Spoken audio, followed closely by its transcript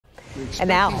And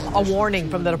now, a warning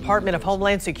from the Department of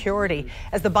Homeland Security.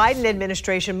 As the Biden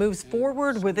administration moves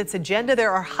forward with its agenda,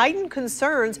 there are heightened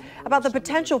concerns about the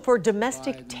potential for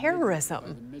domestic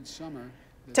terrorism.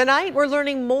 Tonight, we're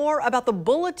learning more about the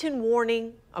bulletin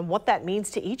warning and what that means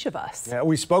to each of us. Yeah,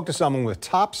 we spoke to someone with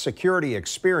top security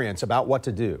experience about what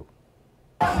to do.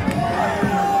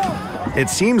 It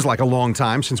seems like a long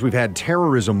time since we've had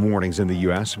terrorism warnings in the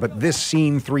U.S., but this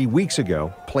scene 3 weeks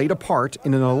ago played a part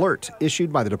in an alert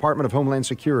issued by the Department of Homeland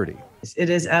Security. It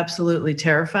is absolutely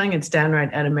terrifying. It's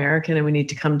downright un-American, and we need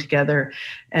to come together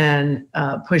and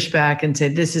push back and say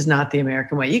this is not the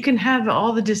American way. You can have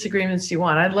all the disagreements you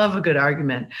want. I love a good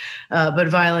argument, but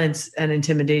violence and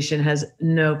intimidation has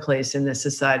no place in this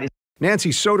society.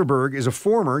 Nancy Soderberg is a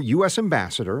former U.S.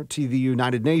 ambassador to the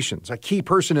United Nations, a key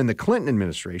person in the Clinton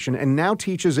administration, and now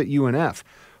teaches at UNF.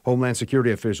 Homeland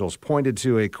Security officials pointed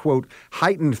to a, quote,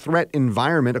 heightened threat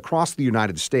environment across the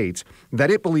United States that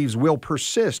it believes will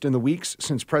persist in the weeks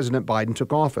since President Biden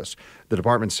took office. The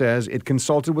department says it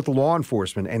consulted with law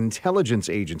enforcement and intelligence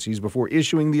agencies before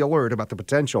issuing the alert about the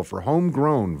potential for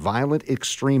homegrown violent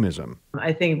extremism.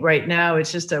 I think right now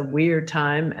it's just a weird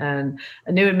time, and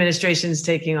a new administration is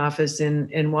taking office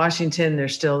in Washington.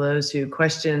 There's still those who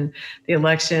question the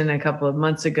election a couple of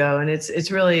months ago, and it's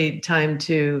really time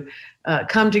to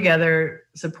come together,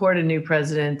 support a new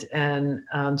president, and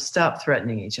stop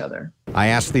threatening each other. I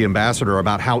asked the ambassador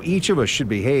about how each of us should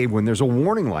behave when there's a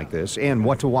warning like this and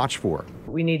what to watch for.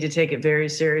 We need to take it very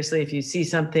seriously. If you see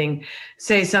something,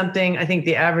 say something. I think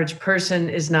the average person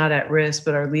is not at risk,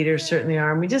 but our leaders certainly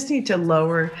are. And we just need to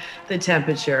lower the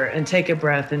temperature and take a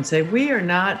breath and say, we are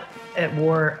not at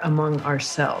war among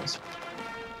ourselves.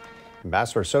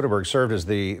 Ambassador Soderberg served as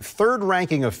the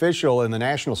third-ranking official in the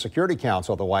National Security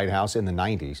Council at the White House in the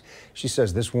 90s. She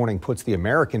says this warning puts the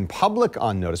American public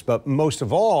on notice, but most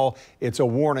of all, it's a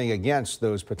warning against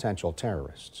those potential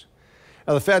terrorists.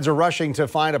 Now, the feds are rushing to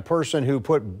find a person who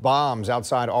put bombs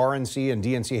outside RNC and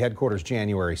DNC headquarters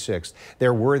January 6th.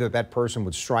 They're worried that that person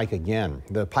would strike again.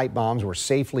 The pipe bombs were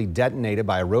safely detonated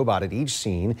by a robot at each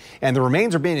scene, and the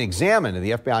remains are being examined in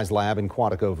the FBI's lab in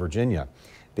Quantico, Virginia.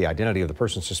 The identity of the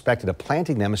person suspected of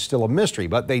planting them is still a mystery,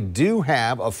 but they do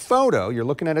have a photo. You're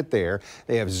looking at it there.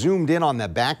 They have zoomed in on the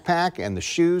backpack and the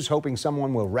shoes, hoping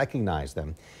someone will recognize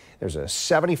them. There's a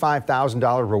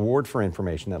 $75,000 reward for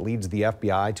information that leads the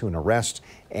FBI to an arrest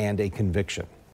and a conviction.